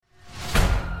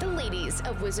ladies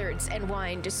of Wizards and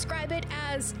Wine describe it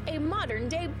as a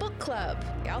modern-day book club.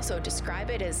 They also describe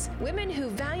it as women who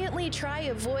valiantly try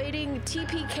avoiding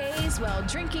TPKs while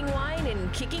drinking wine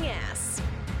and kicking ass.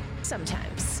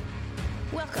 Sometimes.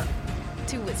 Welcome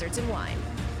to Wizards and Wine,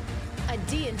 a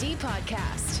D&D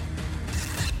podcast.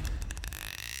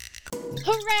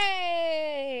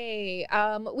 Hooray!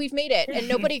 We've made it, and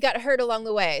nobody got hurt along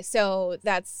the way, so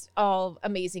that's all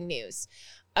amazing news.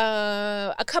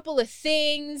 A couple of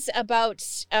things about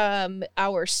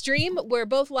our stream. We're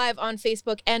both live on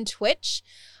Facebook and Twitch.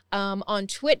 On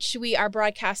Twitch, we are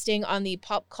broadcasting on the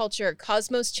Pop Culture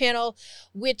Cosmos channel,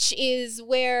 which is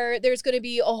where there's going to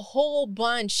be a whole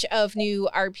bunch of new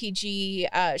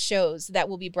RPG shows that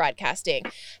we'll be broadcasting.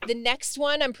 The next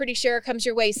one, I'm pretty sure, comes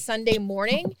your way Sunday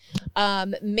morning.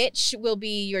 Mitch will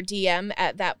be your DM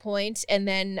at that point, and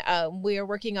then we are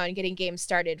working on getting games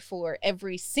started for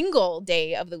every single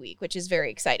day of the week, which is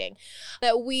very exciting.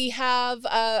 We have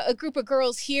a group of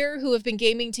girls here who have been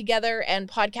gaming together and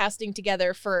podcasting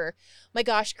together for, my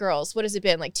gosh, girls, what has it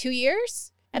been, like 2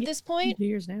 years at this point? 2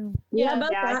 years now. Yeah,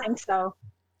 I think so.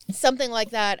 Something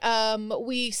like that.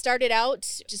 We started out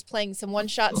just playing some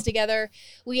one-shots together.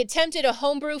 We attempted a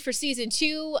homebrew for season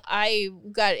 2.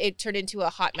 It turned into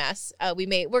a hot mess.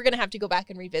 We're gonna have to go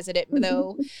back and revisit it,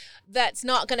 though. That's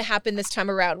not gonna happen this time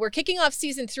around. We're kicking off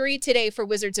season 3 today for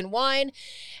Wizards and Wine,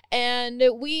 and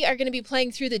we are gonna be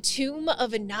playing through the Tomb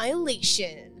of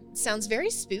Annihilation. Sounds very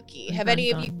spooky. Have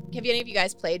any of you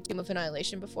guys played Tomb of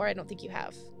Annihilation before? I don't think you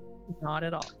have. Not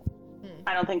at all.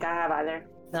 I don't think I have either.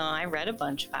 No, I read a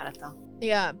bunch about it though.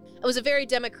 Yeah, it was a very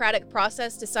democratic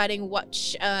process deciding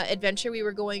which adventure we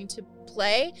were going to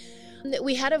play.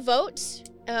 We had a vote,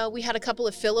 we had a couple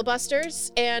of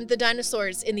filibusters, and the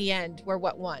dinosaurs in the end were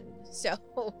what won. So,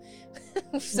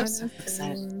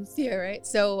 yeah, right.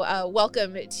 So,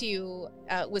 welcome to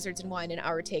Wizards and Wine and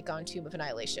our take on Tomb of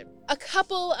Annihilation. A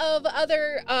couple of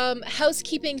other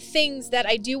housekeeping things that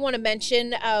I do want to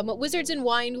mention. Wizards and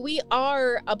Wine, we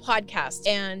are a podcast,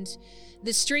 and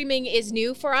the streaming is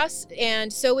new for us,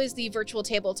 and so is the virtual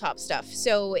tabletop stuff.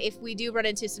 So if we do run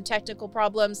into some technical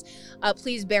problems,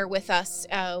 please bear with us.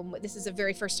 This is the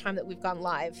very first time that we've gone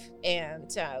live,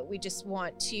 and we just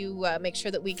want to make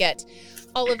sure that we get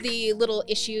all of the little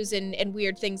issues and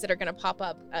weird things that are going to pop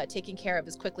up taken care of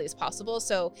as quickly as possible.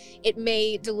 So it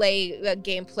may delay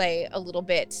gameplay a little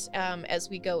bit as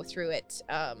we go through it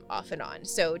off and on.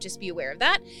 So just be aware of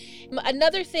that.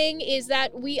 Another thing is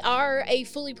that we are a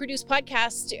fully produced podcast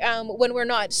when we're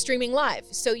not streaming live.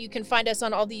 So you can find us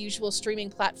on all the usual streaming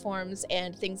platforms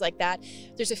and things like that.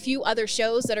 There's a few other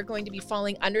shows that are going to be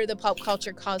falling under the Pop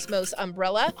Culture Cosmos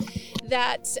umbrella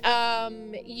that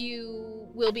you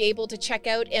will be able to check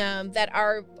out that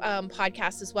are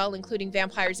podcasts as well, including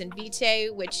Vampires and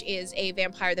Vitae, which is a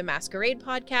Vampire the Masquerade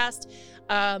podcast.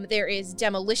 There is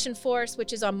Demolition Force,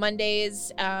 which is on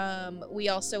Mondays. We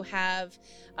also have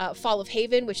Fall of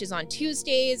Haven, which is on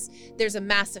Tuesdays. There's a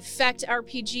Mass Effect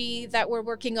RPG that we're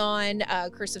working on.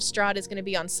 Curse of Strahd is going to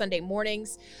be on Sunday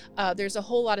mornings. There's a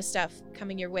whole lot of stuff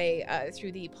coming your way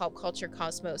through the Pop Culture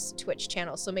Cosmos Twitch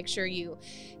channel. So make sure you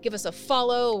give us a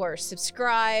follow or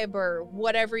subscribe or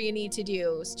whatever you need to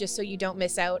do, just so you don't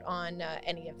miss out on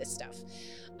any of this stuff.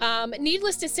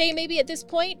 Needless to say, maybe at this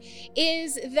point,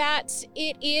 is that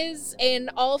it is an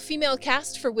all-female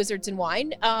cast for Wizards and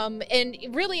Wine, and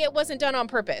really it wasn't done on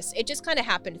purpose. It just kind of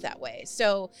happened that way.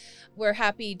 So we're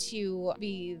happy to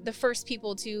be the first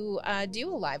people to do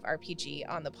a live RPG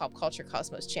on the Pop Culture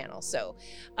Cosmos channel. So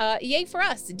yay for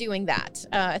us doing that.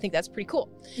 I think that's pretty cool.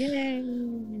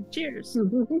 Yay! Cheers!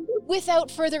 Without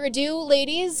further ado,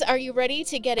 ladies, are you ready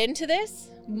to get into this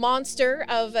monster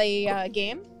of a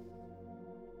game?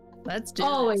 Let's do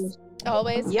Always.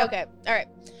 Always? Yep. Okay. All right.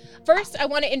 First, I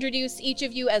want to introduce each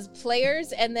of you as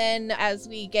players, and then as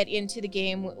we get into the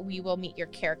game, we will meet your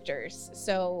characters.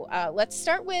 So let's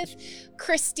start with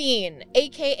Christine,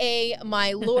 a.k.a.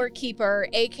 my lore keeper,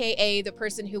 a.k.a. the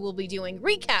person who will be doing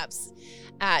recaps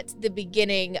at the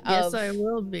beginning of Yes, I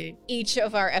will be. each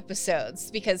of our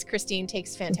episodes, because Christine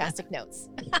takes fantastic notes.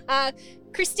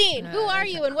 Christine, who are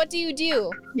you and what do you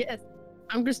do? Yes,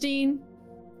 I'm Christine.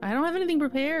 I don't have anything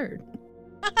prepared.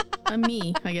 I'm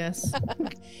me, I guess.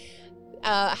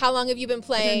 How long have you been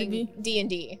playing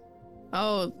D&D?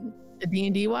 Oh,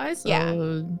 D&D wise? Yeah.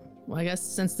 Well, I guess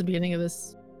since the beginning of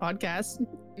this podcast.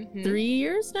 Mm-hmm. 3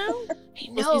 years now?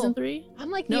 I know. Season 3?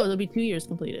 No, it'll be 2 years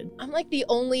completed. I'm like the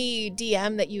only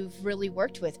DM that you've really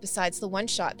worked with besides the one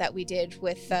shot that we did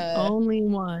with Only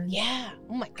one. Yeah.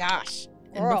 Oh my gosh.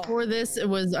 And before this,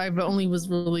 I've only was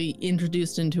really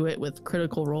introduced into it with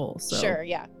Critical Role. So sure,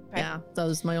 yeah. yeah, that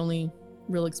was my only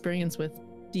real experience with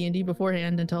D&D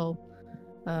beforehand until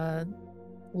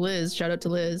Liz, shout out to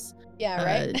Liz. Yeah,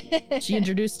 right? She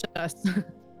introduced us.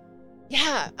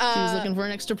 Yeah. She was looking for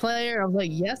an extra player. I was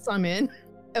like, yes, I'm in.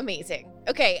 Amazing.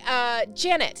 Okay,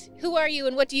 Janet, who are you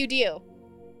and what do you do?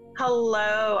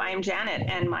 Hello, I'm Janet,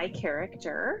 and my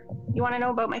character. You want to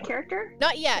know about my character?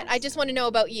 Not yet. I just want to know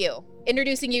about you.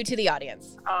 Introducing you to the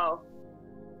audience.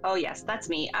 Oh yes, that's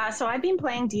me. So I've been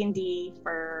playing D&D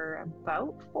for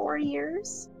about 4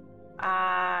 years.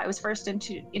 I was first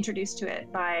introduced to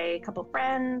it by a couple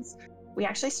friends. We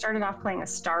actually started off playing a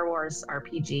Star Wars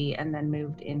RPG and then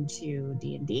moved into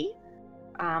D&D.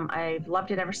 I've loved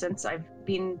it ever since. I've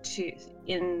been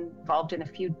involved in a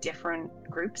few different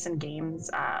groups and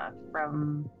games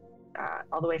from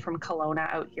all the way from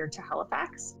Kelowna out here to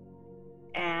Halifax.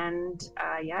 And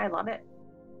yeah, I love it.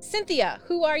 Cynthia,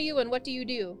 who are you and what do you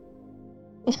do?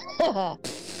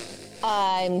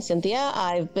 I'm Cynthia.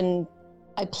 I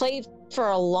played for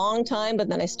a long time, but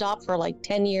then I stopped for like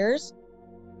 10 years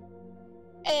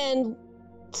and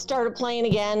started playing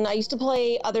again. I used to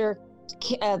play other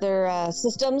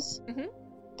systems,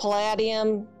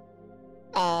 Palladium,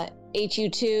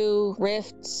 HU2,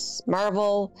 Rifts,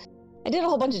 Marvel. I did a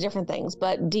whole bunch of different things,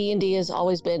 but D&D has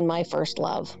always been my first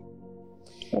love.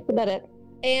 That's about it.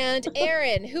 And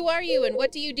Aaron, who are you and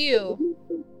what do you do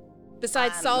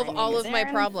besides solve all of my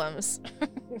problems?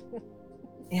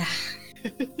 Yeah.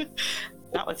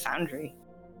 Not with Foundry.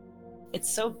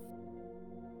 It's so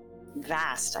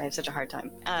vast. I have such a hard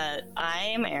time. I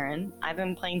am Aaron. I've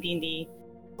been playing D&D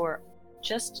for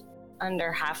just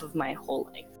under half of my whole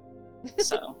life.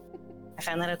 So I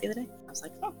found that out the other day. I was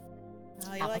like, oh,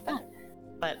 you like that?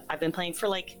 But I've been playing for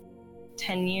like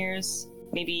 10 years,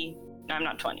 maybe. No, I'm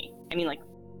not 20. I mean like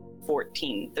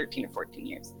 13 or 14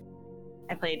 years.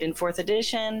 I played in 4th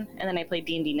edition, and then I played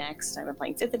D&D next. I've been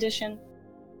playing 5th edition.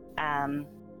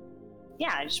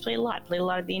 Yeah, I just played a lot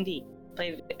of D&D.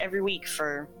 Played every week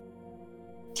for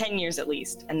 10 years at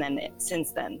least, and then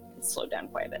since then, it's slowed down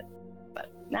quite a bit.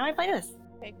 But now I play this.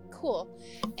 Okay, cool.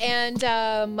 And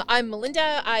I'm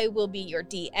Melinda. I will be your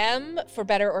DM, for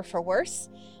better or for worse.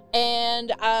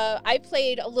 And I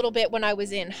played a little bit when I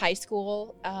was in high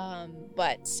school,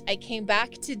 but I came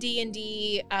back to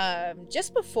D&D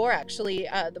just before, actually,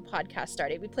 the podcast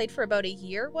started. We played for about a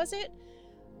year, was it?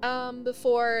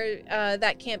 Before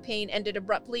that campaign ended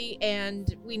abruptly,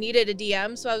 and we needed a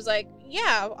DM, so I was like,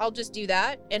 yeah, I'll just do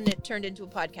that, and it turned into a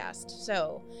podcast.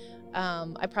 So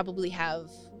I probably have,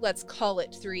 let's call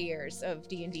it 3 years of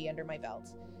D&D under my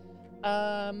belt.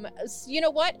 You know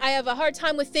what? I have a hard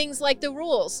time with things like the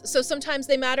rules. So sometimes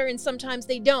they matter and sometimes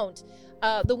they don't.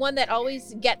 The one that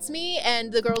always gets me,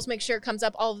 and the girls make sure it comes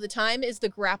up all of the time, is the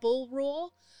grapple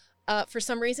rule. For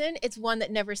some reason, it's one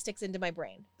that never sticks into my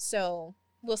brain. So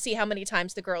we'll see how many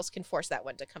times the girls can force that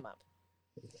one to come up.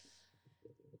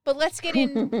 But let's get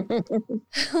into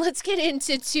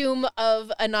Tomb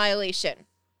of Annihilation.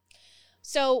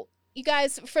 So you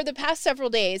guys, for the past several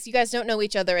days, you guys don't know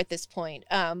each other at this point,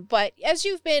 but as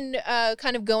you've been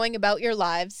kind of going about your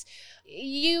lives,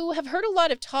 you have heard a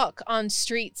lot of talk on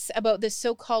streets about this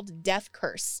so-called death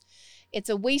curse. It's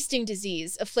a wasting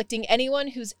disease afflicting anyone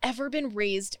who's ever been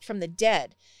raised from the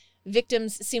dead.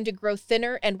 Victims seem to grow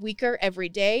thinner and weaker every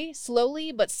day,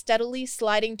 slowly but steadily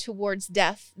sliding towards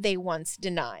death they once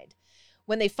denied.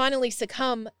 When they finally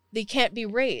succumb, they can't be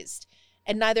raised,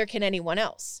 and neither can anyone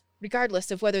else, regardless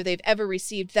of whether they've ever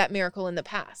received that miracle in the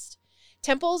past.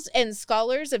 Temples and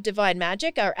scholars of divine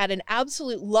magic are at an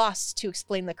absolute loss to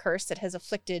explain the curse that has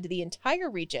afflicted the entire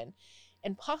region,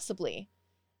 and possibly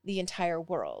the entire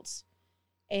world.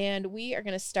 And we are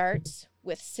going to start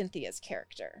with Cynthia's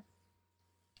character.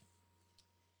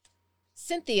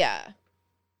 Cynthia,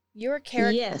 your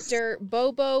character,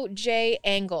 Bobo J.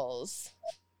 Angles.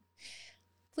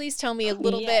 Please tell me a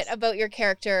little bit about your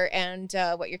character and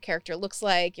what your character looks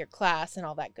like, your class, and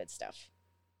all that good stuff.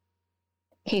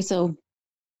 Okay, so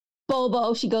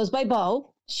Bobo, she goes by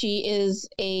Bo. She is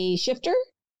a shifter,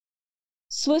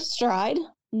 swift stride,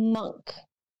 monk.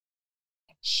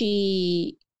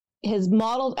 She is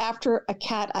modeled after a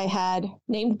cat I had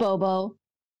named Bobo.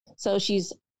 So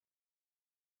she's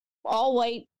all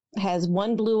white, has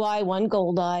one blue eye, one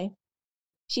gold eye.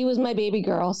 She was my baby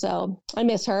girl, so I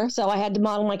miss her. So I had to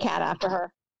model my cat after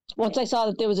her. Once I saw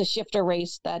that there was a shifter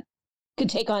race that could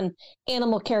take on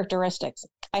animal characteristics,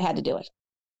 I had to do it.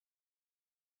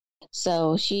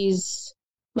 So she's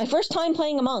my first time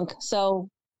playing a monk, so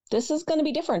this is going to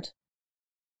be different.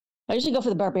 I usually go for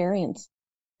the barbarians.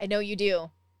 I know you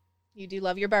do. You do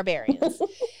love your barbarians.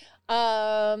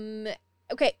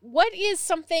 Okay, what is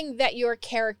something that your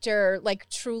character like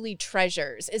truly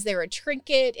treasures? Is there a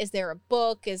trinket? Is there a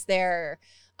book? Is there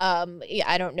Yeah,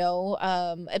 I don't know,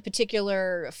 a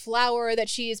particular flower that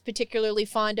she is particularly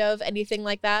fond of, anything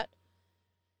like that?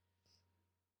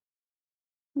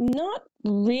 Not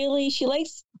really. She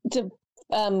likes to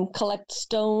collect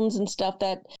stones and stuff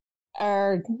that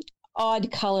are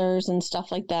odd colors and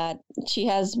stuff like that. She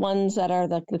has ones that are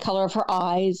the color of her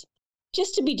eyes,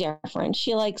 just to be different.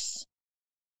 She's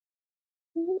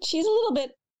a little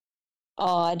bit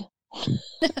odd.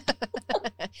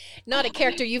 Not a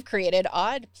character you've created.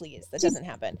 Odd, please. That doesn't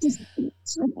happen.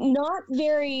 Not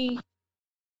very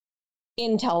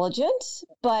intelligent,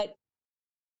 but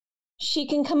she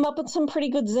can come up with some pretty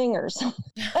good zingers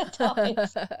at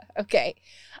times. Okay.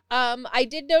 I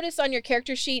did notice on your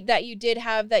character sheet that you did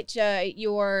have that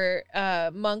your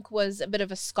monk was a bit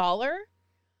of a scholar.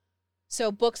 So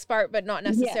book smart, but not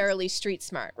necessarily street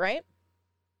smart, right?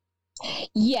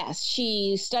 Yes,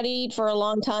 she studied for a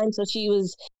long time, so she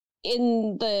was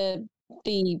in the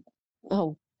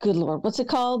oh good lord, what's it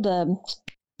called? The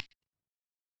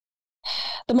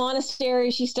monastery.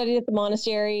 She studied at the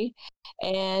monastery,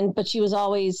 but she was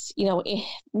always,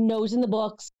 nose in the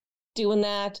books, doing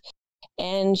that.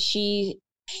 And she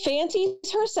fancies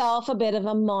herself a bit of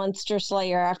a monster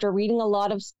slayer after reading a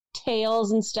lot of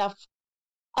tales and stuff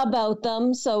about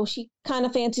them. So she kind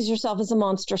of fancies herself as a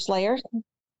monster slayer.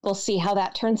 We'll see how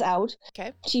that turns out.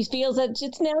 Okay. She feels that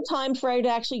it's now time for her to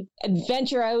actually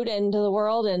adventure out into the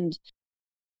world and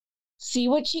see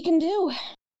what she can do.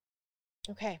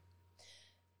 Okay.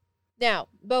 Now,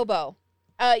 Bobo,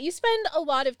 you spend a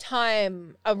lot of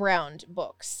time around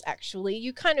books, actually.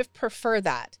 You kind of prefer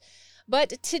that.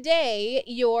 But today,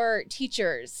 your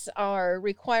teachers are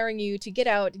requiring you to get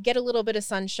out, get a little bit of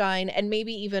sunshine, and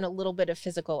maybe even a little bit of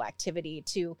physical activity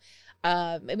to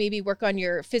maybe work on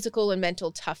your physical and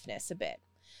mental toughness a bit.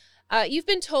 You've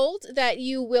been told that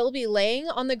you will be laying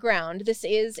on the ground. This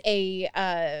is a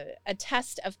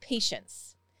test of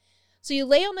patience. So you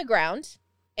lay on the ground,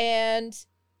 and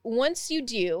once you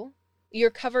do, you're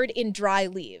covered in dry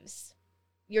leaves.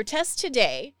 Your test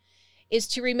today is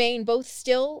to remain both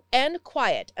still and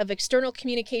quiet of external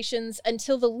communications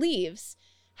until the leaves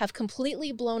have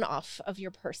completely blown off of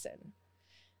your person.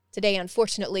 Today,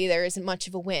 unfortunately, there isn't much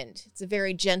of a wind. It's a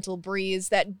very gentle breeze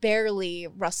that barely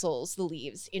rustles the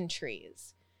leaves in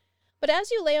trees. But as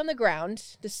you lay on the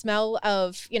ground, the smell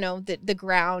of, the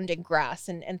ground and grass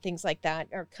and things like that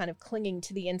are kind of clinging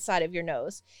to the inside of your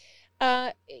nose.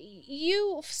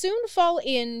 You soon fall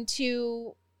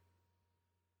into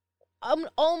an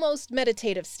almost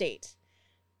meditative state.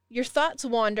 Your thoughts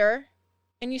wander,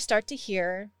 and you start to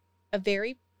hear a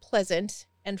very pleasant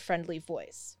and friendly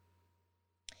voice.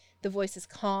 The voice is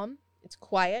calm, it's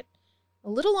quiet, a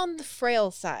little on the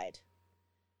frail side.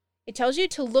 It tells you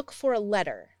to look for a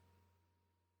letter,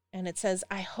 and it says,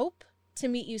 "I hope to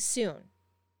meet you soon.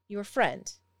 Your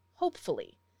friend,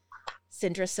 hopefully,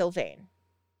 Syndra Sylvain."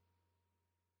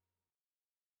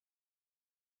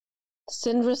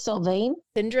 Syndra Sylvain?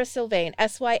 Syndra Sylvain,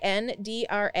 Syndrasilvane,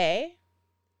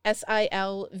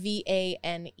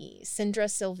 Syndra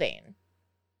Sylvain.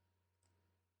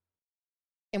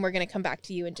 And we're going to come back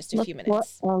to you in just a few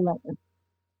minutes.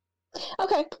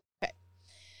 Okay.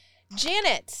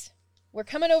 Janet, we're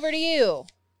coming over to you.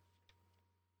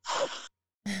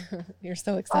 You're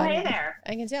so excited. Oh, hey there.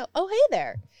 I can tell. Oh, hey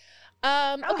there.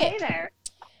 Okay. Hey there.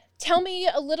 Tell me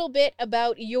a little bit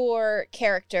about your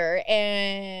character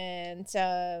and,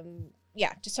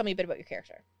 just tell me a bit about your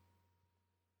character.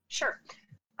 Sure.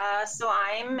 So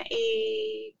I'm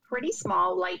a pretty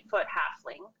small Lightfoot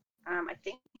halfling. I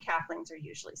think halflings are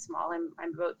usually small.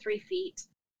 I'm about 3 feet.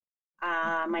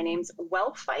 My name's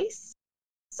Welfice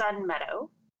Sunmeadow.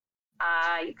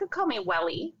 You could call me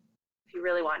Welly if you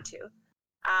really want to.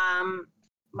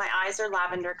 My eyes are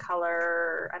lavender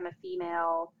color. I'm a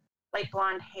female. Light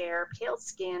blonde hair, pale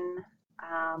skin.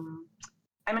 I'm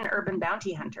an urban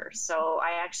bounty hunter, so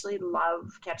I actually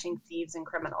love catching thieves and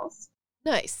criminals.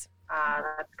 Nice.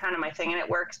 That's kind of my thing, and it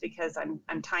works because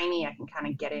I'm tiny. I can kind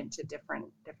of get into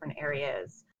different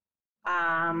areas.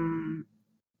 I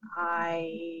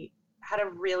had a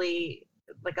really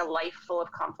a life full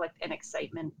of conflict and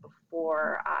excitement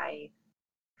before I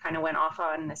kind of went off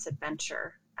on this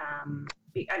adventure.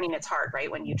 It's hard, right,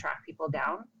 when you track people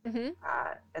down, and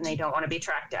they don't want to be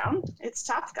tracked down. It's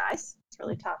tough, guys. It's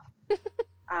really tough.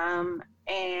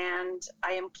 And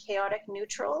I am chaotic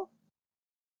neutral.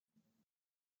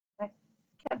 I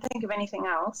can't think of anything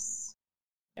else.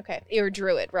 Okay. You're a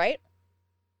druid, right?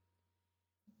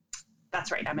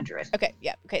 That's right. I'm a druid. Okay.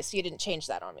 Yeah. Okay. So you didn't change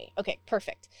that on me. Okay.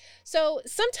 Perfect. So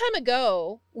some time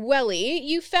ago, Welly,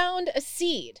 you found a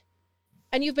seed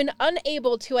and you've been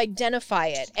unable to identify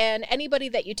it. And anybody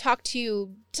that you talk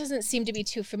to doesn't seem to be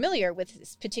too familiar with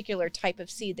this particular type of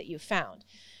seed that you found.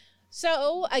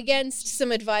 So, against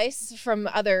some advice from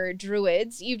other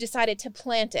druids, you've decided to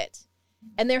plant it.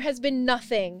 And there has been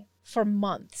nothing for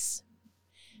months.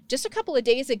 Just a couple of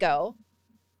days ago,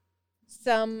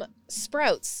 some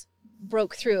sprouts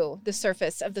broke through the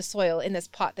surface of the soil in this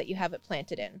pot that you have it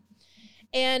planted in.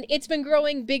 And it's been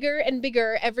growing bigger and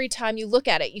bigger every time you look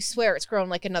at it. You swear it's grown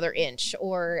like another inch,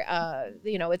 or,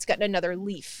 it's gotten another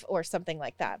leaf or something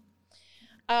like that.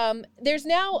 There's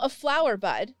now a flower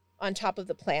bud on top of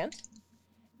the plant,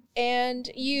 and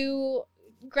you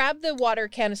grab the water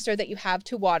canister that you have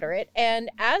to water it. And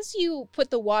as you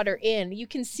put the water in, you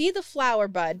can see the flower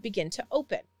bud begin to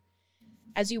open.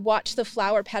 As you watch the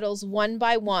flower petals one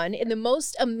by one in the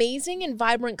most amazing and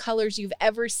vibrant colors you've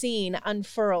ever seen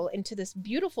unfurl into this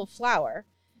beautiful flower,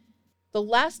 the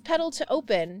last petal to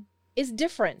open is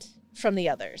different from the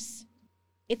others.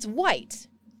 It's white,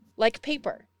 like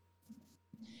paper.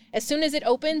 As soon as it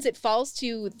opens, it falls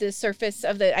to the surface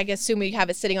of I assume you have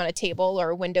it sitting on a table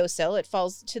or a windowsill. It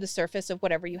falls to the surface of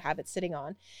whatever you have it sitting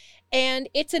on. And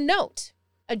it's a note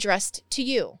addressed to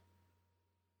you.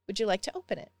 Would you like to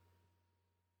open it?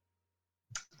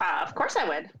 Of course I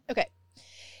would. Okay.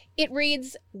 It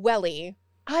reads, Welly,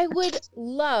 I would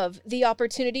love the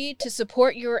opportunity to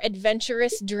support your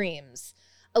adventurous dreams.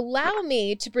 Allow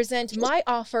me to present my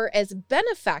offer as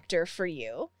benefactor for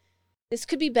you. This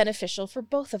could be beneficial for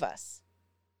both of us.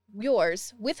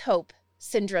 Yours, with hope,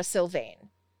 Sindra Sylvain.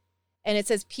 And it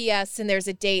says P.S. and there's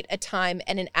a date, a time,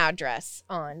 and an address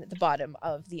on the bottom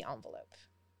of the envelope.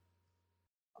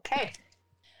 Okay.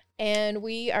 And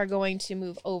we are going to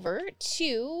move over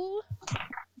to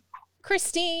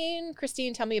Christine.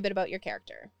 Christine, tell me a bit about your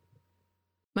character.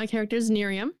 My character is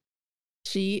Nerium.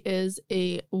 She is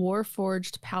a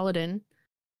Warforged paladin.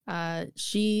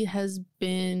 She has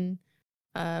been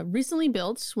recently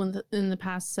built in the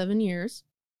past 7 years,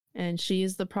 and she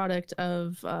is the product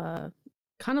of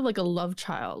kind of like a love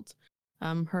child.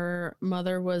 Her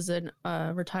mother was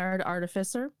a retired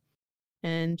artificer,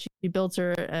 and she built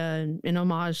her in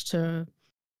homage to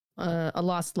a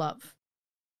lost love.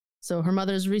 So her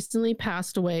mother's recently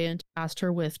passed away and tasked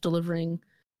her with delivering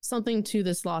something to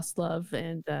this lost love,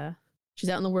 and she's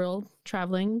out in the world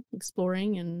traveling,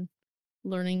 exploring, and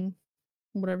learning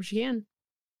whatever she can.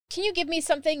 Can you give me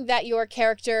something that your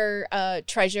character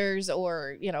treasures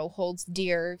or, holds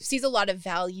dear, sees a lot of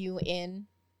value in?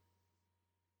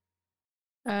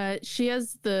 She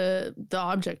has the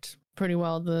object pretty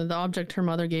well. The object her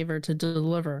mother gave her to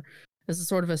deliver is a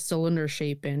sort of a cylinder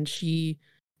shape, and she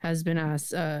has been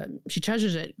asked, she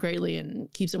treasures it greatly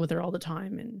and keeps it with her all the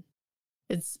time. And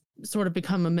it's sort of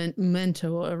become a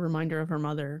memento, a reminder of her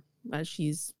mother as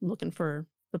she's looking for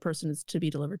the person it's to be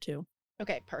delivered to.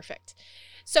 Okay, perfect.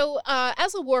 So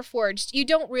as a Warforged, you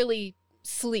don't really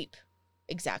sleep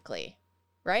exactly,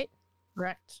 right?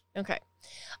 Correct. Okay.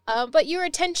 But your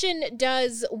attention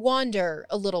does wander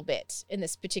a little bit in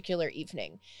this particular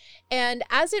evening. And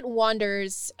as it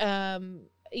wanders,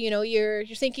 you're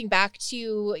thinking back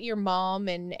to your mom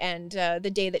and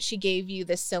the day that she gave you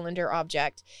this cylinder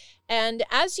object. And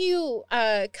as you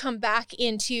come back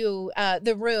into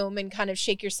the room and kind of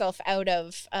shake yourself out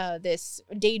of this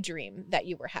daydream that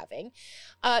you were having,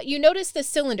 you notice the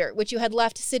cylinder, which you had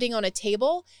left sitting on a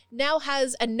table, now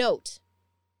has a note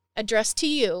addressed to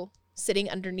you sitting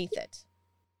underneath it.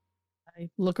 I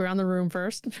look around the room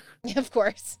first. Of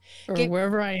course. Or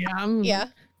wherever I am. Yeah.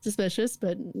 Suspicious,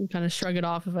 but kind of shrug it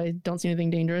off if I don't see anything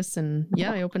dangerous. And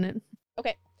yeah, I open it.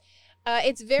 Okay.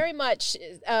 It's very much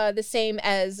the same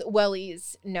as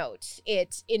Welly's note.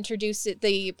 It introduces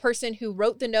the person who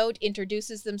wrote the note,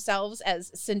 introduces themselves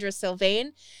as Sindra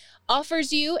Sylvain,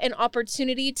 offers you an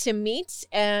opportunity to meet,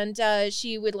 and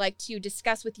she would like to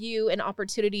discuss with you an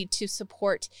opportunity to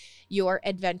support your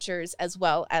adventures as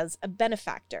well as a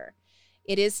benefactor.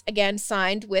 It is, again,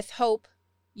 signed with hope,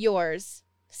 yours,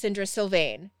 Sindra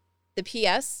Sylvain. The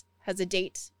PS has a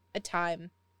date, a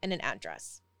time, and an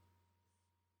address.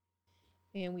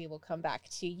 And we will come back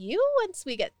to you once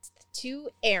we get to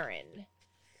Aaron.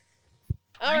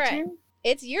 All right.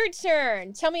 It's your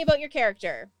turn. Tell me about your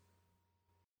character.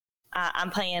 I'm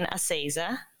playing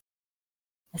Asaza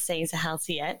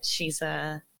Halciet.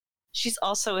 She's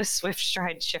also a swift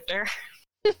stride shifter.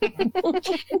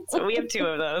 So we have 2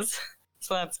 of those.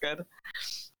 So that's good.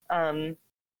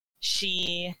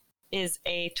 She is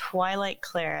a Twilight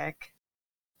cleric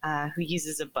who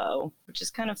uses a bow, which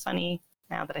is kind of funny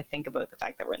now that I think about the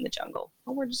fact that we're in the jungle.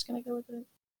 But we're just going to go with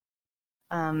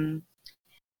it.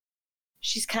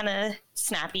 She's kind of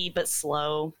snappy but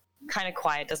slow. kind of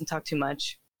quiet, doesn't talk too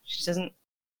much.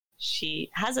 She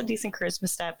has a decent charisma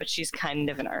stat, but she's kind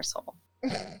of an arsehole.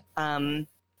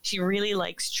 She really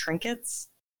likes trinkets.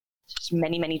 Just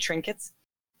many, many trinkets.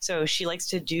 So she likes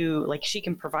to do, like, she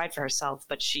can provide for herself,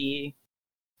 but she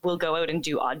will go out and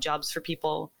do odd jobs for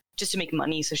people just to make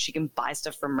money so she can buy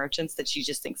stuff from merchants that she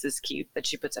just thinks is cute that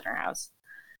she puts in her house,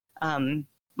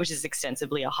 which is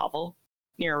extensively a hovel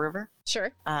near a river.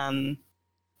 Sure.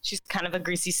 She's kind of a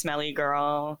greasy, smelly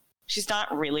girl. She's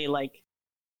not really, like,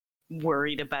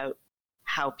 worried about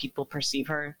how people perceive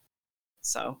her.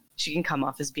 So she can come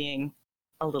off as being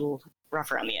a little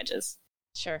rough around the edges.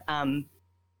 Sure.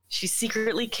 She's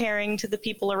secretly caring to the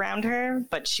people around her,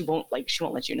 but she won't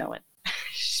let you know it.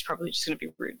 She's probably just going to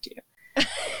be rude to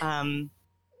you.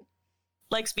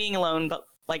 Likes being alone, but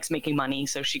likes making money,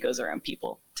 so she goes around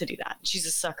people to do that. She's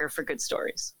a sucker for good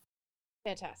stories.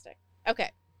 Fantastic.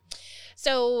 Okay.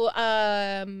 So,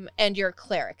 and you're a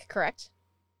cleric, correct?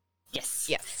 Yes.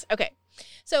 Yes. Okay.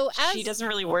 So she doesn't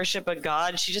really worship a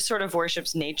god. She just sort of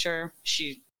worships nature.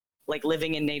 She, like,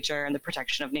 living in nature and the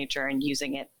protection of nature and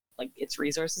using it, like, its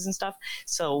resources and stuff.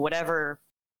 So whatever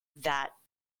that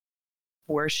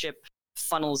worship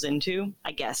funnels into,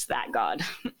 I guess that god.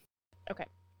 Okay.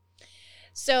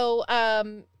 So,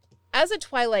 as a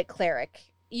Twilight cleric,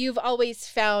 you've always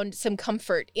found some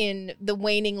comfort in the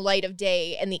waning light of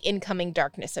day and the incoming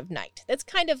darkness of night. That's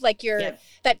kind of like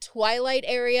that Twilight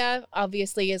area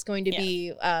obviously is going to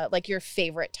be like your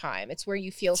favorite time. It's where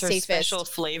you feel safest. Special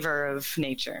flavor of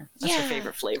nature. That's her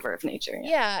favorite flavor of nature.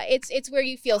 Yeah, it's where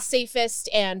you feel safest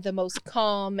and the most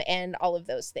calm and all of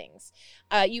those things.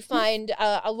 You find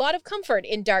a lot of comfort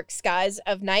in dark skies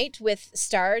of night with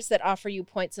stars that offer you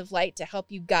points of light to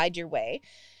help you guide your way.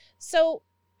 So,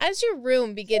 as your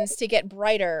room begins to get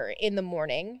brighter in the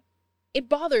morning, it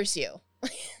bothers you.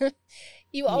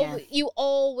 You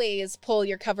always pull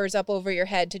your covers up over your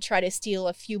head to try to steal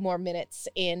a few more minutes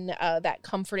in that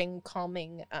comforting,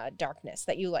 calming darkness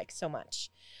that you like so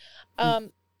much.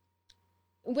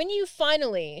 When you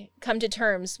finally come to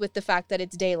terms with the fact that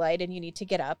it's daylight and you need to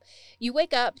get up, you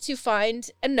wake up to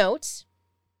find a note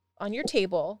on your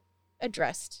table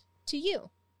addressed to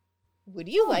you. Would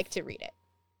you like to read it?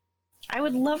 I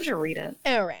would love to read it.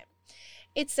 All right.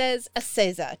 It says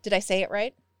Aseza. Did I say it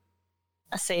right?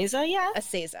 Aseza, yeah.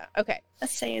 Aseza. Okay.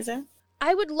 Aseza.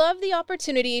 I would love the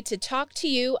opportunity to talk to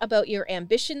you about your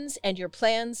ambitions and your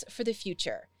plans for the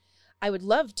future. I would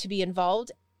love to be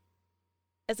involved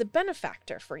as a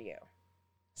benefactor for you.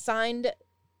 Signed,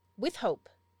 with hope,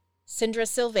 Sindra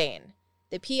Sylvain.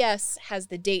 The PS has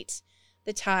the date,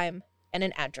 the time, and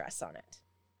an address on it.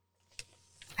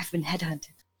 I've been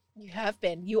headhunted. You have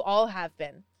been. You all have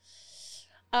been.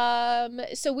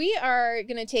 So we are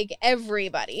going to take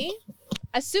everybody,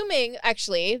 assuming,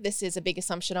 actually, this is a big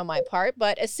assumption on my part,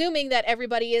 but assuming that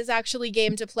everybody is actually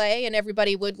game to play and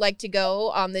everybody would like to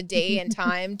go on the day and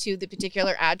time to the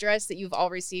particular address that you've all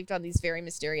received on these very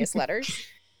mysterious letters.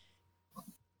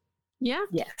 Yeah.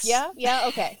 Yes. Yeah.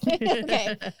 Okay.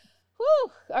 Okay.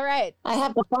 Whew. All right. I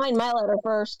have to find my letter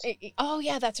first. Oh,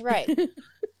 yeah, that's right.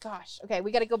 Gosh. Okay,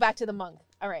 we got to go back to the monk.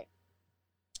 All right.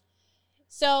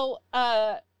 So,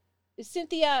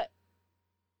 Cynthia,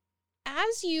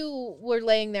 as you were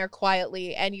laying there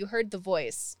quietly and you heard the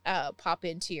voice pop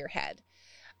into your head,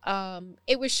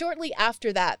 it was shortly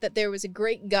after that there was a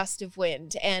great gust of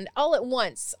wind, and all at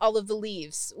once, all of the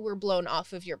leaves were blown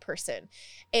off of your person,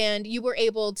 and you were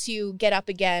able to get up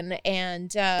again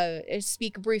and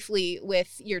speak briefly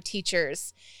with your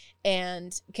teachers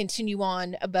and continue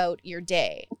on about your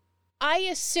day. I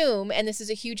assume, and this is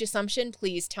a huge assumption,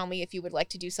 please tell me if you would like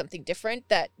to do something different,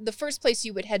 that the first place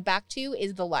you would head back to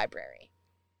is the library.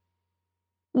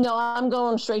 No, I'm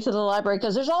going straight to the library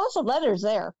because there's also letters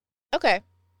there. Okay.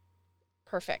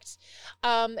 Perfect.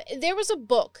 There was a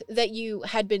book that you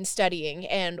had been studying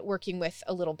and working with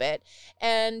a little bit,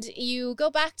 and you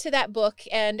go back to that book,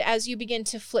 and as you begin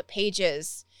to flip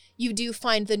pages, you do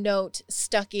find the note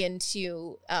stuck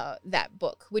into that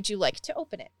book. Would you like to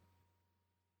open it?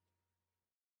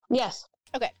 Yes.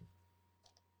 Okay.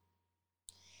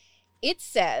 It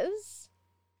says,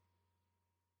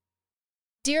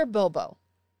 Dear Bobo.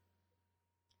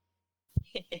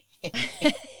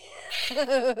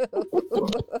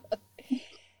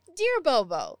 Dear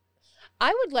Bobo,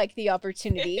 I would like the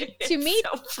opportunity to meet.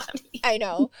 So funny. I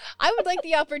know. I would like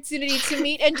the opportunity to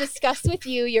meet and discuss with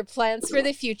you your plans for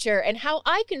the future and how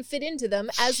I can fit into them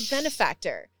as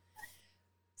benefactor.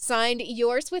 Signed,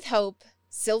 yours with hope,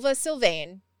 Silva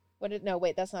Sylvain. No,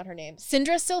 wait, that's not her name.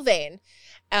 Sindra Sylvain.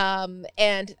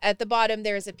 And at the bottom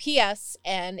there is a PS,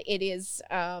 and it is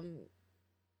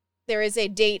There is a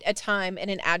date, a time, and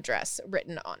an address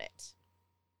written on it.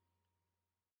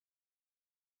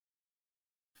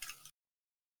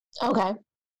 Okay.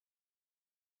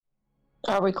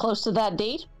 Are we close to that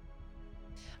date?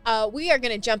 We are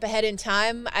going to jump ahead in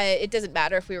time. It doesn't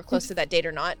matter if we were close to that date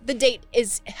or not. The date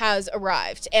has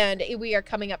arrived, and we are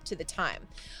coming up to the time.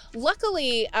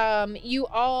 Luckily, you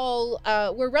all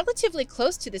were relatively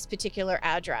close to this particular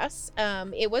address.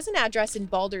 It was an address in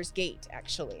Baldur's Gate,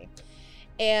 actually.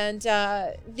 And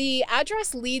the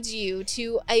address leads you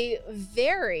to a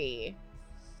very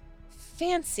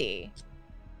fancy,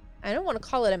 I don't want to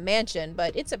call it a mansion,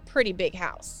 but it's a pretty big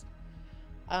house.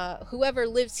 Whoever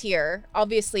lives here,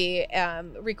 obviously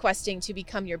requesting to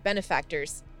become your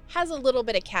benefactors, has a little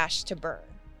bit of cash to burn.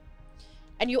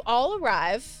 And you all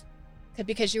arrive,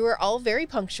 because you were all very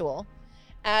punctual,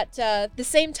 at the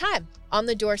same time on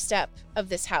the doorstep of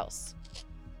this house.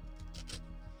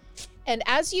 And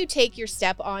as you take your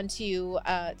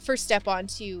first step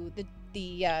onto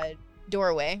the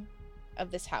doorway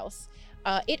of this house,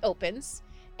 it opens.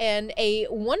 And a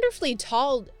wonderfully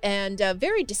tall and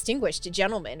very distinguished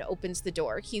gentleman opens the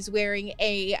door. He's wearing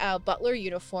a butler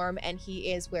uniform, and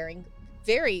he is wearing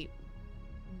very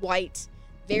white,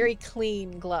 very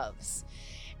clean gloves.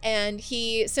 And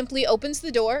he simply opens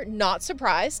the door, not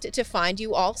surprised to find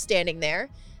you all standing there,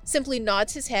 simply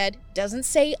nods his head, doesn't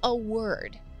say a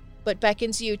word, but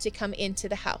beckons you to come into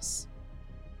the house.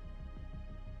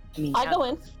 I go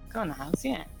in. Go in the house,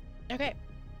 yeah. Okay.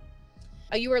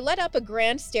 You are led up a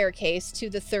grand staircase to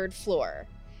the 3rd floor,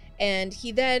 and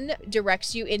he then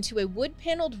directs you into a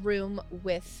wood-paneled room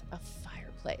with a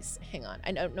fireplace. Hang on,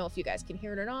 I don't know if you guys can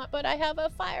hear it or not, but I have a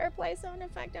fireplace sound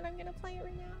effect, and I'm going to play it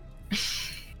right now.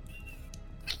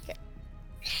 Okay.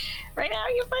 Right now,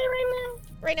 you play right now?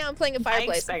 Right now, I'm playing a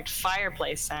fireplace. I expect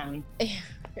fireplace sound.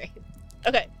 Right.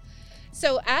 Okay.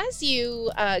 So as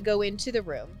you go into the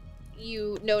room,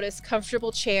 you notice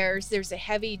comfortable chairs. There's a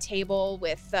heavy table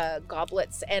with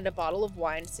goblets and a bottle of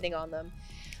wine sitting on them.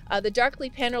 The darkly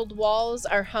paneled walls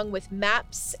are hung with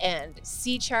maps and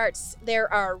sea charts.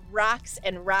 There are racks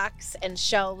and racks and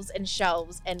shelves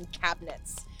and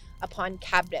cabinets upon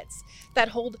cabinets that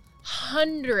hold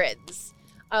hundreds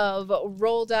of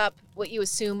rolled up, what you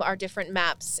assume are different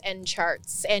maps and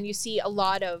charts. And you see a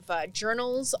lot of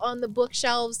journals on the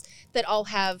bookshelves that all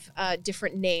have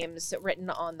different names written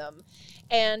on them.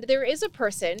 And there is a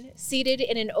person seated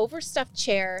in an overstuffed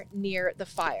chair near the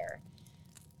fire.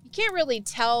 You can't really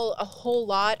tell a whole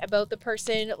lot about the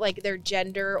person, like their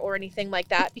gender or anything like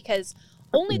that, because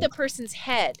only the person's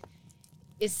head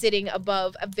is sitting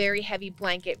above a very heavy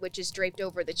blanket, which is draped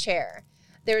over the chair.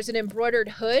 There's an embroidered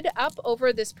hood up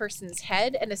over this person's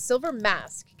head, and a silver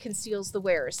mask conceals the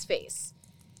wearer's face.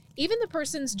 Even the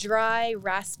person's dry,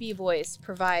 raspy voice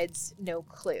provides no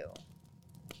clue.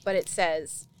 But it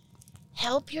says,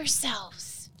 "Help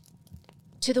yourselves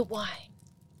to the wine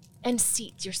and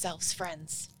seat yourselves,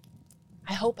 friends.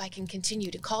 I hope I can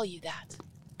continue to call you that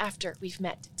after we've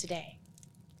met today."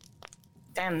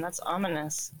 Damn, that's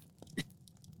ominous.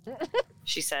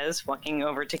 She says, walking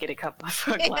over to get a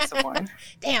glass of wine.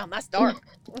 Damn, that's dark.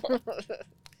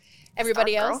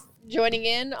 Everybody dark, else joining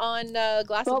in on a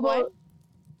glass of Bobo. wine?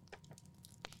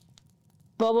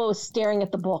 Bobo is staring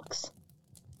at the books.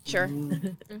 Sure.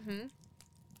 Mm. Mm-hmm.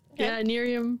 Yeah,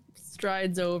 Nerium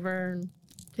strides over and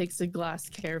takes a glass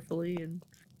carefully and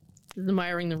is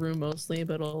admiring the room mostly,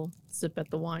 but will sip at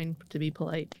the wine to be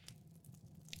polite.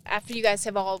 After you guys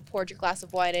have all poured your glass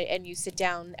of wine and you sit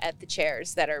down at the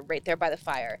chairs that are right there by the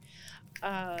fire,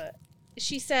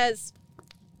 she says,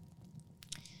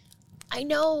 "I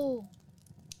know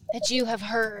that you have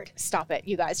heard..." Stop it,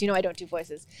 you guys. You know I don't do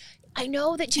voices. "I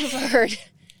know that you've heard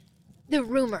the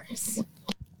rumors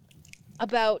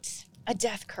about a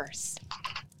death curse.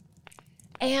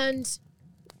 And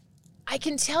I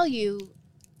can tell you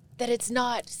that it's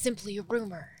not simply a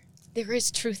rumor. There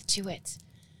is truth to it.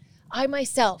 I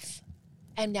myself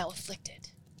am now afflicted.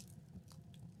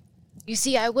 You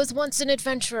see, I was once an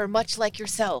adventurer much like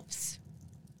yourselves,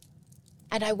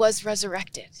 and I was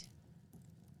resurrected.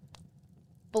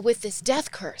 But with this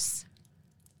death curse,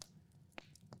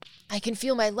 I can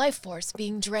feel my life force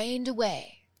being drained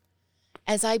away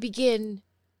as I begin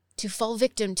to fall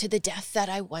victim to the death that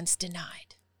I once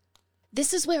denied.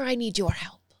 This is where I need your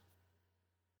help.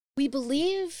 We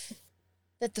believe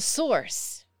that the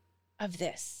source of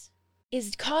this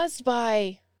is caused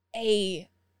by a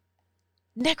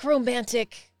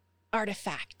necromantic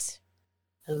artifact."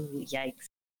 Oh, yikes.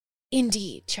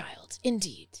 "Indeed, child,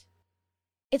 indeed.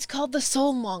 It's called the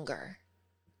Soulmonger.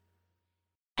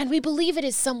 And we believe it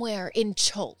is somewhere in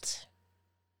Cholt.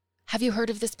 Have you heard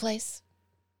of this place?"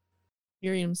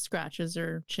 Miriam scratches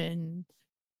her chin.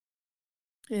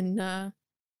 And not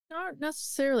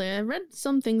necessarily. I read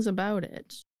some things about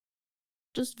it.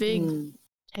 Just vague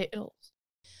tales.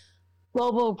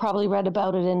 Bobo probably read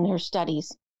about it in her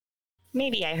studies.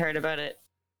 Maybe I heard about it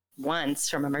once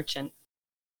from a merchant.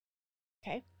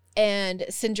 Okay. And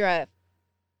Sindra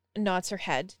nods her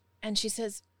head and she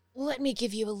says, let me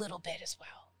give you a little bit as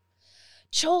well.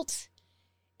 Cholt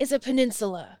is a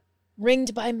peninsula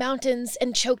ringed by mountains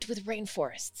and choked with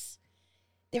rainforests.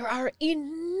 There are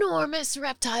enormous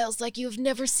reptiles like you've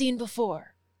never seen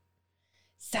before.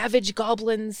 Savage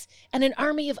goblins and an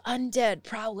army of undead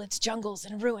prowl its jungles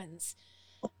and ruins.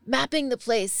 Mapping the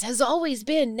place has always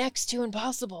been next to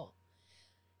impossible,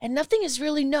 and nothing is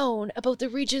really known about the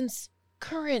region's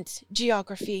current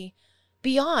geography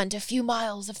beyond a few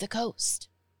miles of the coast.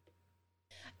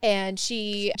 And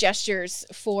she gestures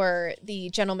for the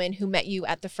gentleman who met you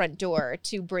at the front door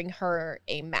to bring her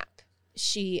a map.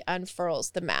 She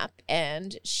unfurls the map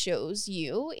and shows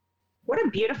you. What a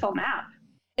beautiful map.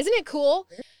 Isn't it cool?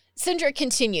 Sindra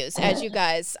continues as you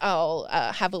guys all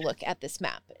have a look at this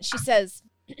map. She says,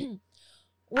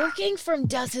 working from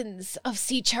dozens of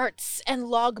sea charts and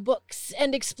log books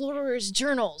and explorers'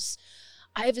 journals,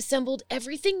 I have assembled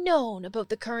everything known about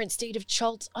the current state of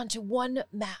Cholt onto one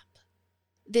map.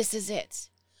 This is it.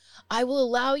 I will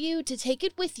allow you to take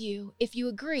it with you if you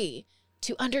agree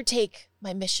to undertake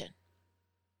my mission.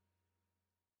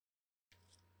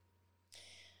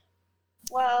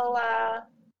 Well,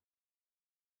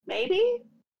 maybe?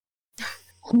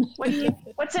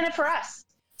 What's in it for us?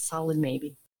 Solid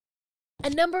maybe. A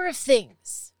number of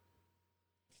things.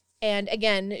 And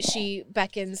again, she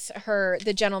beckons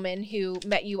the gentleman who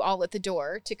met you all at the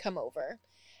door to come over.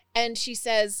 And she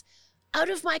says, out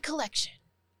of my collection,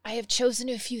 I have chosen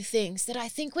a few things that I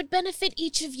think would benefit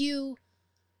each of you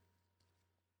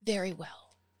very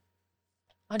well.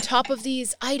 On top of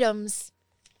these items,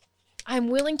 I'm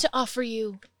willing to offer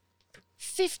you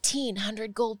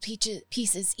 1,500 gold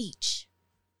pieces each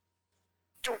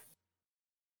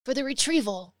for the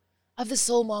retrieval of the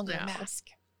Soulmonger mask.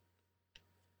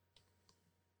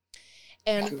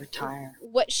 And retire.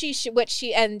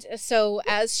 So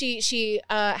as she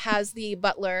has the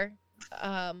butler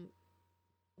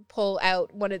pull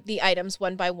out one of the items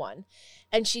one by one,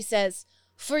 and she says,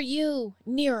 for you,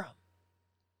 Niram,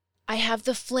 I have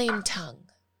the Flame Tongue.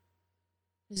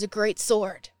 It's a great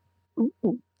sword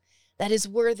that is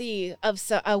worthy of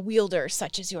a wielder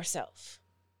such as yourself.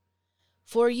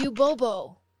 For you,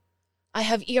 Bobo, I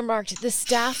have earmarked the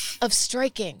Staff of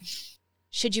Striking,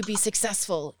 should you be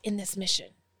successful in this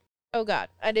mission. Oh God,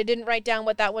 I didn't write down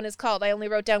what that one is called. I only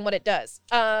wrote down what it does.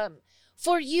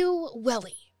 For you,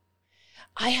 Welly,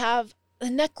 I have the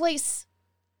Necklace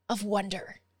of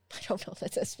Wonder. I don't know if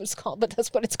that's what it's called, but that's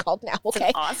what it's called now. Okay. It's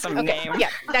an awesome name. Yeah,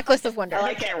 Necklace of Wonder. I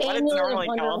like it. What it's normally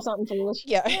called.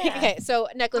 Yeah. Okay. So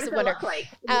Necklace of Wonder. Like?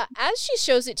 As she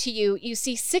shows it to you, you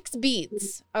see 6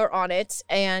 beads are on it,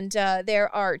 and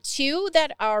there are 2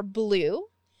 that are blue,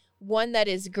 1 that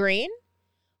is green,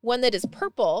 1 that is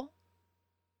purple.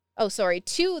 Oh, sorry,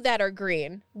 2 that are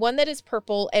green, 1 that is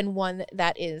purple, and 1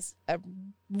 that is a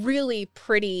really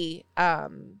pretty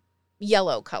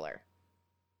yellow color.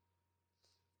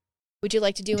 Would you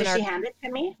like to do Did she hand it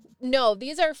to me? No,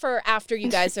 these are for after you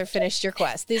guys are finished your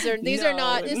quest. These are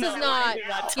not. This is not.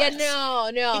 Yeah,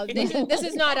 no. This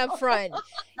is not up front.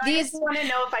 I just want to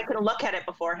know if I could look at it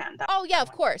beforehand. Oh yeah,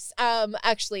 of course.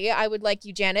 Actually, I would like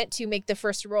you, Janet, to make the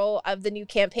first roll of the new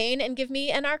campaign and give me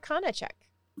an Arcana check.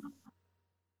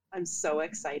 I'm so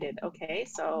excited. Okay,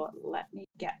 so let me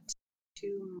get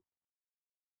to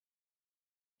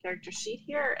character sheet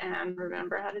here and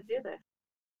remember how to do this.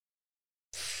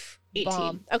 18.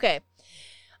 Bomb. Okay.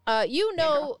 You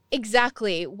know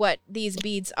exactly what these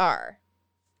beads are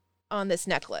on this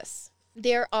necklace.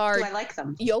 There are... Do I like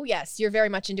them? Oh, yes. You're very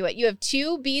much into it. You have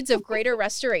 2 beads of greater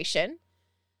restoration,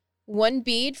 1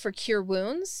 bead for cure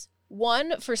wounds,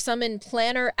 1 for summon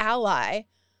planner ally,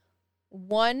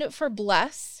 1 for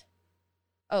bless.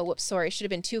 Oh, whoops. Sorry. Should have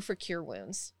been 2 for cure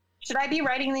wounds. Should I be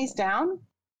writing these down?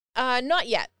 Not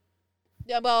yet.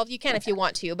 Well, you can if you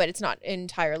want to, but it's not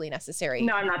entirely necessary.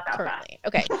 No, I'm not that currently.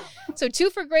 Okay. So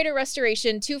 2 for greater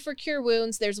restoration, 2 for cure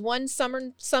wounds. There's 1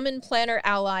 summon planner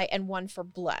ally and 1 for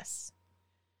bless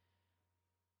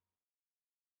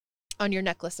on your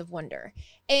necklace of wonder.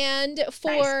 And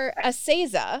for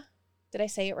Aseza, did I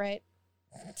say it right?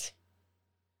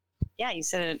 Yeah, you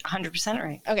said it 100%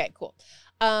 right. Okay, cool.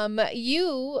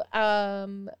 You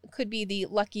could be the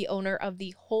lucky owner of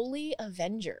the Holy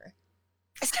Avenger.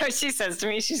 So she says to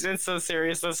me, she's been so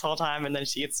serious this whole time, and then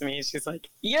she gets to me and she's like,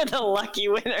 "You're the lucky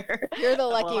winner." You're the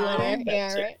lucky Wow. winner.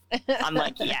 Yeah, right. I'm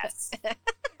like, yes.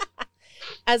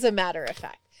 As a matter of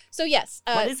fact. So yes,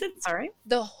 What is it? Sorry.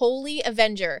 the Holy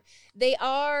Avenger. They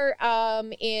are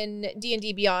in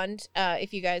D&D Beyond.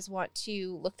 If you guys want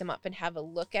to look them up and have a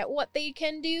look at what they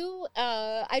can do.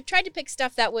 I tried to pick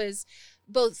stuff that was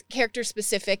both character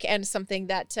specific and something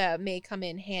that may come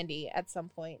in handy at some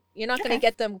point. You're not going to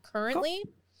get them currently.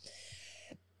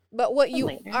 But what you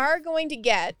Later. are going to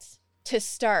get to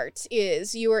start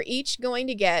is you are each going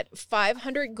to get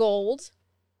 500 gold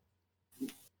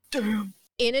Damn.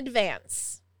 in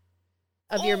advance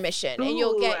of your mission, and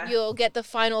Ooh. you'll get the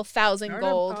final 1,000 Startup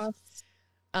gold costs.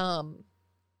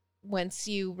 once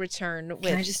you return with.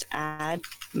 Can I just add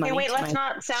money? Hey, wait, to let's my-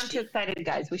 not sound too excited,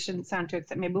 guys. We shouldn't sound too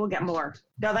excited. Maybe we'll get more.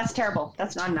 No, that's terrible.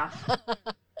 That's not enough.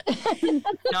 No,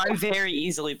 I'm very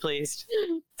easily pleased.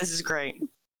 This is great.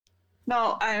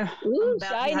 No, Ooh, I'm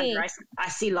bounty shiny. hunter. I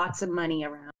see lots of money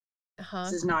around. Uh-huh.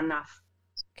 This is not enough.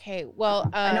 Okay, well,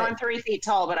 I know I'm 3 feet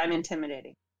tall, but I'm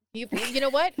intimidating. you know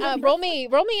what? Roll me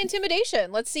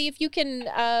intimidation. Let's see if you can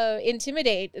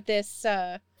intimidate this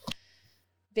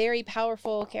very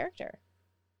powerful character.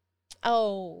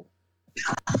 Oh,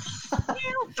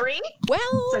 3?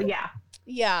 well. So yeah.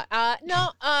 Yeah. No.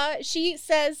 She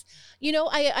says,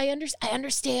 I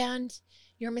understand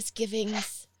your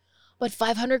misgivings, but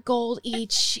 500 gold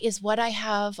each is what I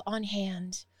have on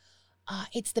hand.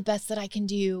 It's the best that I can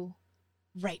do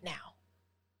right now.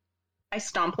 I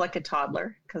stomp like a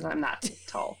toddler because I'm not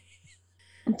tall.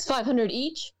 It's 500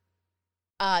 each.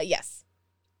 Yes.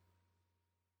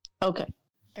 Okay.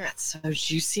 That's so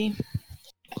juicy.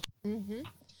 Mm-hmm.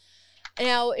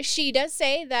 Now, she does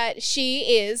say that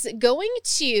she is going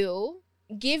to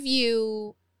give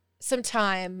you some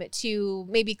time to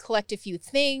maybe collect a few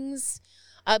things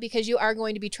because you are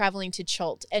going to be traveling to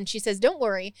Chult. And she says, don't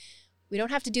worry, we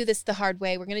don't have to do this the hard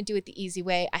way. We're going to do it the easy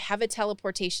way. I have a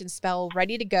teleportation spell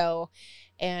ready to go,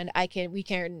 and we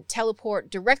can teleport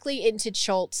directly into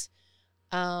Chult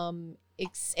as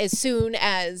soon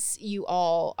as you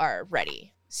all are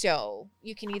ready. So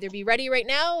you can either be ready right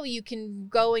now, you can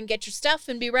go and get your stuff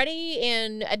and be ready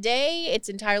in a day. It's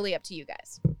entirely up to you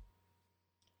guys.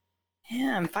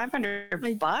 Damn,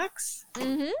 $500 bucks?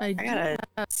 Mm-hmm. I gotta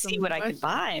see what I could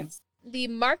buy. The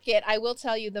market, I will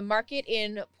tell you, the market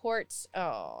in Port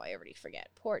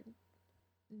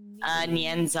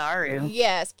Nyanzaru.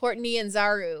 Yes, Port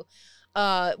Nyanzaru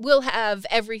will have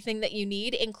everything that you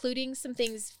need, including some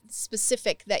things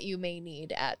specific that you may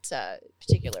need at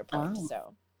particular points. Oh.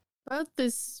 So, About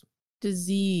this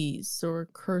disease or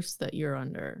curse that you're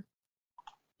under,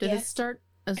 did Yes. it start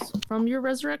from your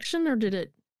resurrection, or did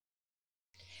it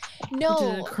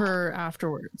no, occur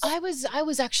afterwards? I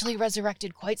was actually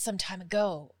resurrected quite some time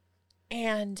ago,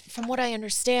 and from what I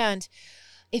understand,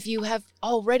 if you have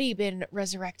already been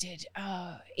resurrected,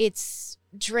 it's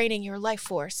draining your life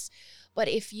force. But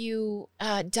if you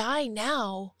die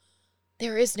now,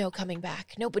 there is no coming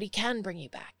back. Nobody can bring you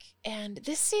back. And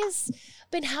this has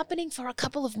been happening for a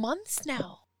couple of months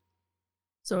now.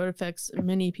 So it affects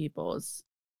many people.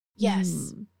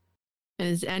 Yes. And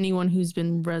is anyone who's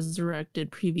been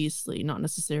resurrected previously not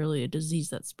necessarily a disease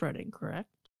that's spreading, correct?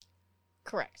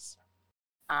 Correct.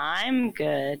 I'm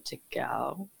good to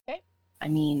go. Okay. I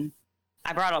mean,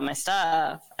 I brought all my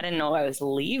stuff. I didn't know I was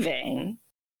leaving,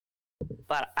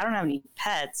 but I don't have any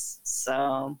pets,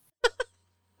 so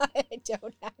I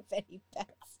don't have any pets.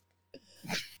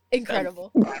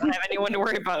 Incredible. I don't have anyone to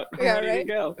worry about. I'm Yeah, ready right? to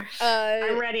go.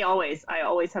 I'm ready always. I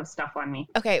always have stuff on me.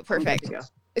 Okay, I'm good perfect. to go.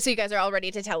 So you guys are all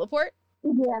ready to teleport?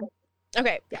 Yeah.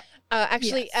 Okay. Yeah.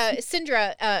 Actually, Yes.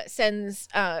 Syndra sends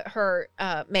her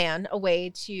man away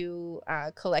to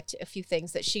collect a few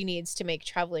things that she needs to make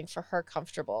traveling for her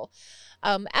comfortable.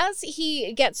 As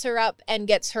he gets her up and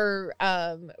gets her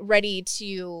ready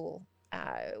to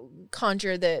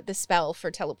conjure the spell for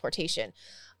teleportation,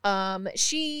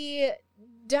 she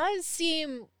does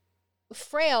seem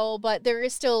frail, but there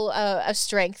is still a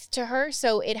strength to her,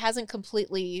 so it hasn't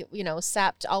completely,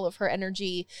 sapped all of her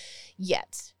energy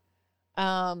yet.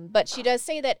 But she does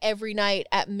say that every night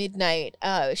at midnight,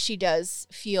 she does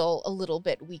feel a little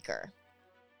bit weaker.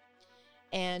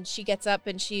 And she gets up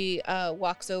and she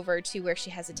walks over to where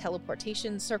she has a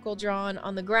teleportation circle drawn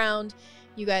on the ground.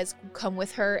 You guys come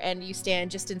with her and you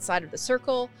stand just inside of the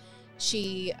circle.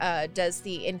 She does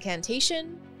the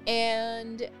incantation,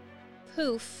 and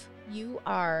poof, you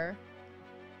are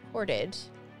ported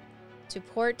to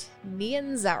Port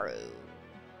Nyanzaru.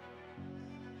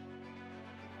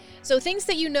 So things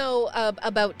that you know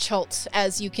about Chult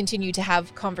as you continue to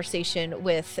have conversation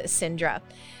with Syndra.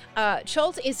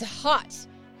 Chult is hot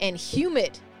and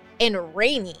humid and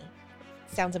rainy.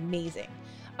 Sounds amazing.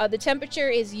 The temperature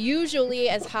is usually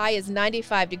as high as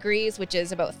 95 degrees, which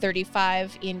is about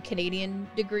 35 in Canadian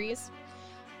degrees.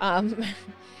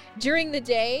 During the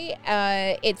day,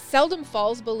 it seldom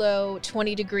falls below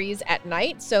 20 degrees at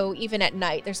night. So even at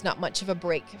night, there's not much of a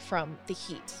break from the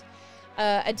heat.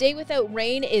 A day without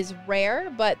rain is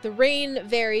rare, but the rain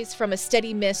varies from a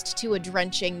steady mist to a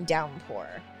drenching downpour.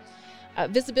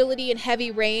 Visibility in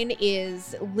heavy rain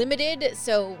is limited,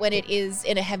 so when it is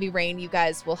in a heavy rain, you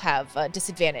guys will have a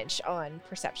disadvantage on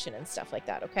perception and stuff like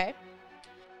that, okay?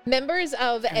 Members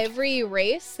of every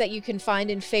race that you can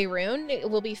find in Faerun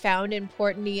will be found in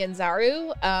Port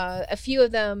Nyanzaru. A few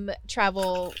of them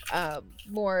travel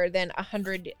more than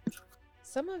 100.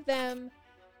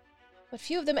 A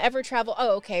few of them ever travel.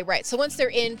 Oh, okay, right. So once they're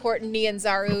in Port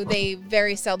Nyanzaru, they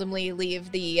very seldomly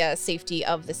leave the safety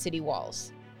of the city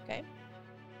walls. Okay.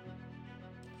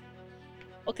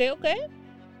 Okay.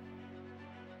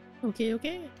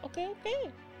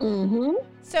 Mm-hmm.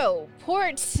 So,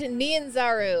 Port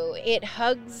Nyanzaru, it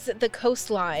hugs the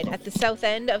coastline at the south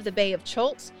end of the Bay of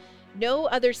Chult. No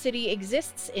other city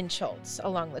exists in Chult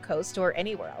along the coast or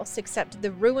anywhere else except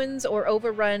the ruins or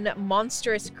overrun with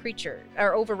monstrous creatures.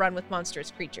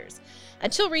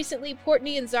 Until recently, Port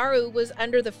Nyanzaru was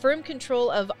under the firm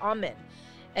control of Amen,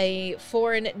 a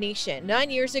foreign nation. 9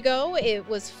 years ago, it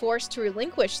was forced to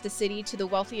relinquish the city to the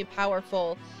wealthy and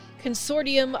powerful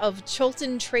consortium of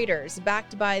Chultan traders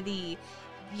backed by the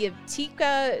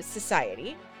Yevtika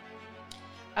Society,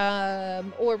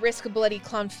 or risk a bloody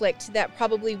conflict that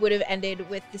probably would have ended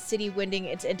with the city winning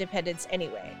its independence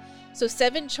anyway. So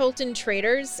 7 Chultan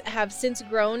traders have since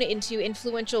grown into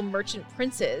influential merchant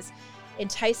princes,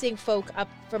 enticing folk up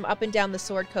and down the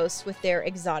Sword Coast with their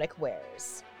exotic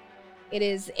wares. It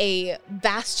is a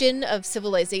bastion of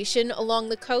civilization along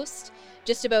the coast.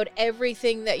 Just about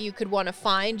everything that you could want to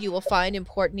find, you will find in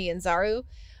Port Nyanzaru.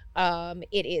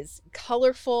 It is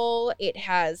colorful. It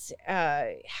has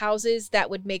houses that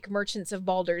would make merchants of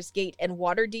Baldur's Gate and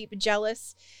Waterdeep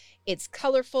jealous. It's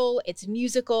colorful. It's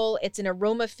musical. It's an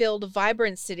aroma-filled,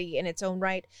 vibrant city in its own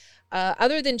right.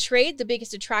 Other than trade, the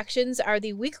biggest attractions are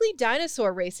the weekly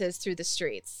dinosaur races through the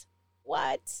streets.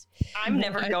 What? I'm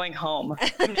never going home.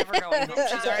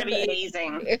 She's already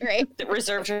amazing. Right?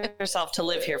 reserved herself to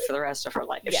live here for the rest of her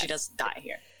life if she doesn't die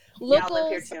here. Locals, I'll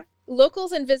live here too.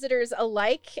 Locals and visitors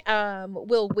alike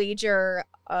will wager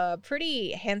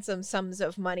pretty handsome sums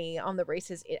of money on the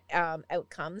race's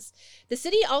outcomes. The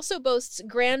city also boasts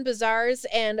grand bazaars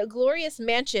and glorious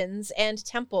mansions and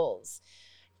temples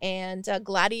and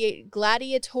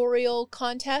gladiatorial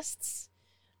contests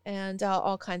and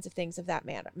all kinds of things of that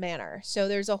manner. So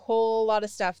there's a whole lot of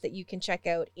stuff that you can check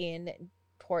out in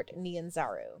Port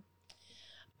Nyanzaru.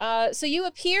 So you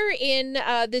appear in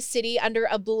this city under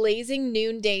a blazing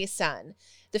noonday sun.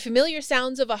 The familiar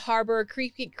sounds of a harbor,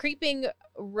 creeping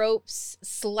ropes,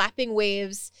 slapping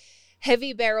waves,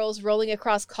 heavy barrels rolling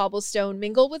across cobblestone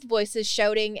mingle with voices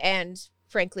shouting and,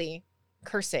 frankly,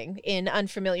 cursing in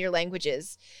unfamiliar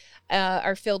languages.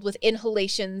 Are filled with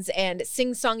inhalations and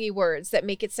sing-songy words that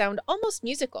make it sound almost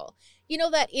musical. You know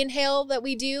that inhale that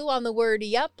we do on the word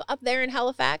yup up there in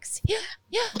Halifax?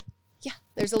 Yeah.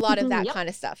 There's a lot of that kind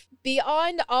of stuff.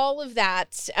 Beyond all of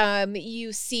that,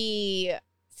 you see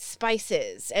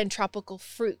spices and tropical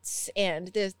fruits, and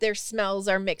their smells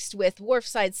are mixed with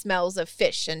wharfside smells of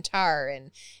fish and tar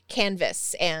and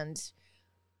canvas and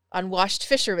unwashed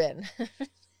fishermen.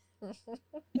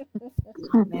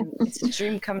 Man, it's a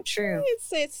dream come true. It's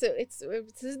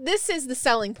this is the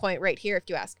selling point right here, if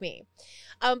you ask me.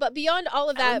 But beyond all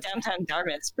of that, downtown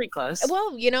Dartmouth, it's pretty close.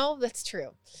 Well, that's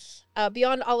true.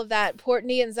 Beyond all of that, Port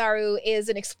Nyanzaru is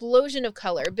an explosion of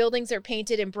color. Buildings are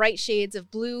painted in bright shades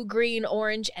of blue, green,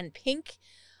 orange, and pink.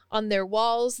 On their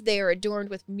walls, they are adorned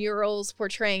with murals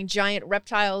portraying giant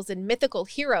reptiles and mythical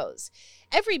heroes.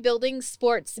 Every building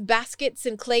sports baskets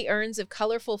and clay urns of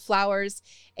colorful flowers.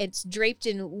 It's draped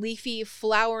in leafy,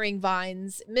 flowering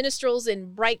vines, minstrels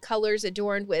in bright colors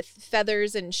adorned with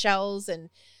feathers and shells, and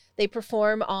they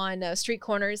perform on street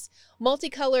corners.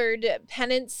 Multicolored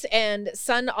pennants and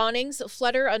sun awnings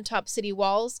flutter on top city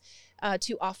walls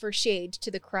to offer shade to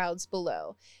the crowds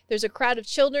below. There's a crowd of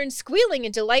children squealing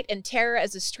in delight and terror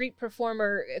as a street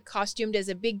performer costumed as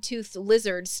a big-toothed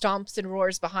lizard stomps and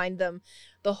roars behind them.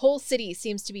 The whole city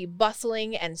seems to be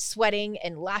bustling and sweating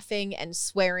and laughing and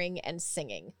swearing and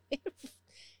singing.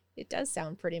 It does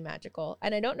sound pretty magical.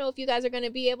 And I don't know if you guys are going to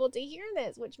be able to hear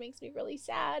this, which makes me really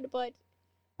sad, but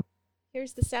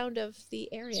here's the sound of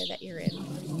the area that you're in.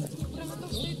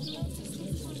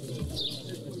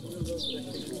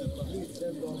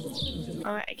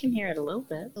 Oh, I can hear it a little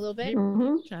bit. A little bit?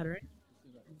 Mm-hmm. Chattering.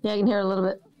 Yeah, I can hear it a little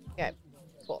bit. Okay,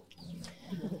 cool.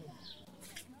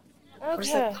 What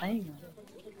is that playing on?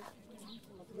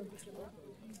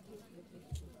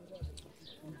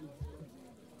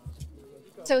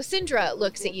 So Syndra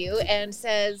looks at you and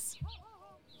says,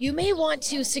 "You may want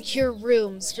to secure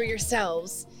rooms for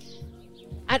yourselves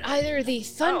at either the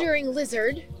Thundering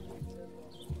Lizard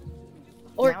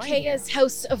or Now I hear. Kaya's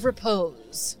House of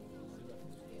Repose."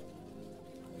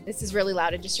 This is really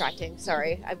loud and distracting.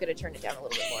 Sorry, I'm going to turn it down a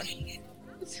little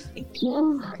bit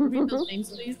more. Repeat those names,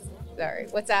 please. Sorry,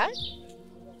 what's that?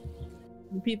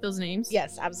 Repeat those names.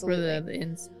 Yes, For absolutely. the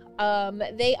inns.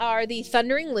 They are the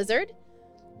Thundering Lizard.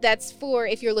 That's for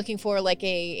if you're looking for like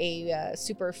a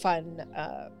super fun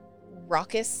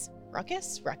raucous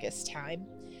time.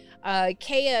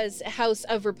 Kaya's House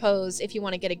of Repose if you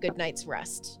want to get a good night's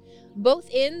rest. Both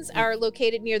inns are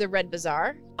located near the Red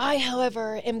Bazaar. I,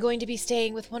 however, am going to be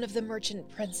staying with one of the merchant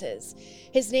princes.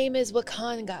 His name is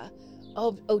Wakanga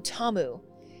of Otamu,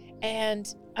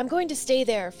 and I'm going to stay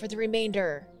there for the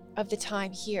remainder of the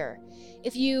time here.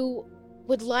 If you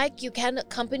would like, you can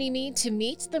accompany me to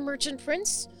meet the merchant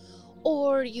prince,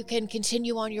 or you can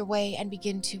continue on your way and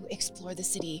begin to explore the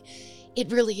city. It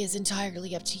really is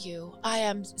entirely up to you. I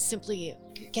am simply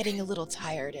getting a little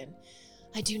tired, and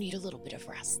I do need a little bit of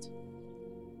rest.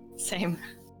 Same.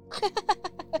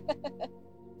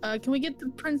 Can we get the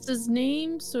prince's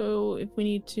name? So if we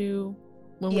need to,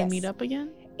 when Yes. we meet up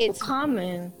again? It's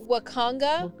Common.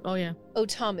 Wakanga Oh yeah.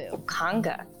 Otamu.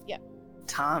 Conga. Yeah.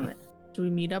 Tom. Do we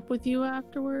meet up with you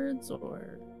afterwards,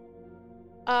 or?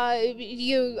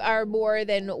 You are more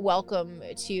than welcome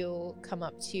to come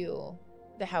up to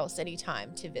the house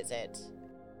anytime to visit.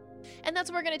 And that's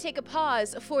where we're going to take a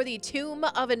pause for the Tomb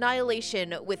of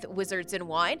Annihilation with Wizards and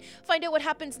Wine. Find out what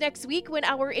happens next week when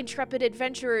our intrepid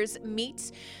adventurers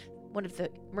meet one of the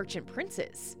merchant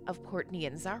princes of Port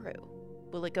Nyanzaru.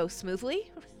 Will it go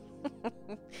smoothly?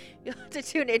 You'll have to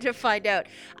tune in to find out.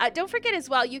 Don't forget as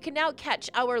well, you can now catch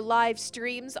our live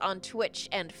streams on Twitch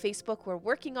and Facebook. We're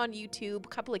working on YouTube. A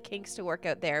couple of kinks to work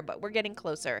out there, but we're getting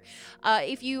closer.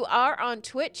 If you are on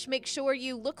Twitch, make sure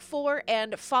you look for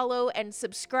and follow and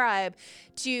subscribe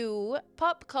to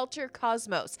Pop Culture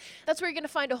Cosmos. That's where you're going to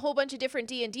find a whole bunch of different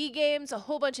D&D games, a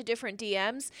whole bunch of different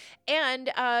DMs,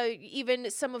 and even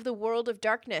some of the World of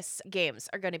Darkness games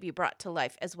are going to be brought to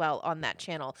life as well on that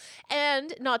channel.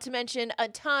 And not to mention a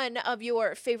ton of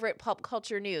your favorite pop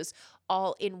culture news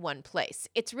all in one place.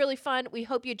 It's really fun. We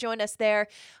hope you join us there.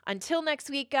 Until next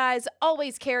week, guys,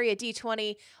 always carry a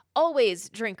D20, always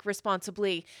drink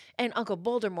responsibly, and Uncle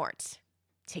Voldemort,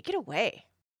 take it away.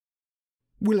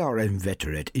 Will our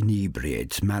inveterate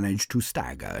inebriates manage to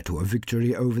stagger to a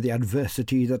victory over the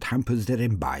adversity that hampers their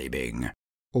imbibing?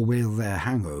 Or will their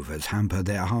hangovers hamper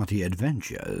their hearty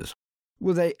adventures?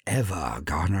 Will they ever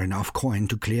garner enough coin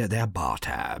to clear their bar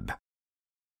tab?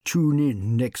 Tune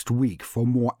in next week for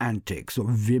more antics of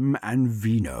Vim and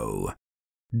Vino.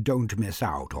 Don't miss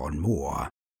out on more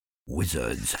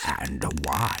Wizards and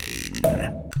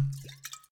Wine.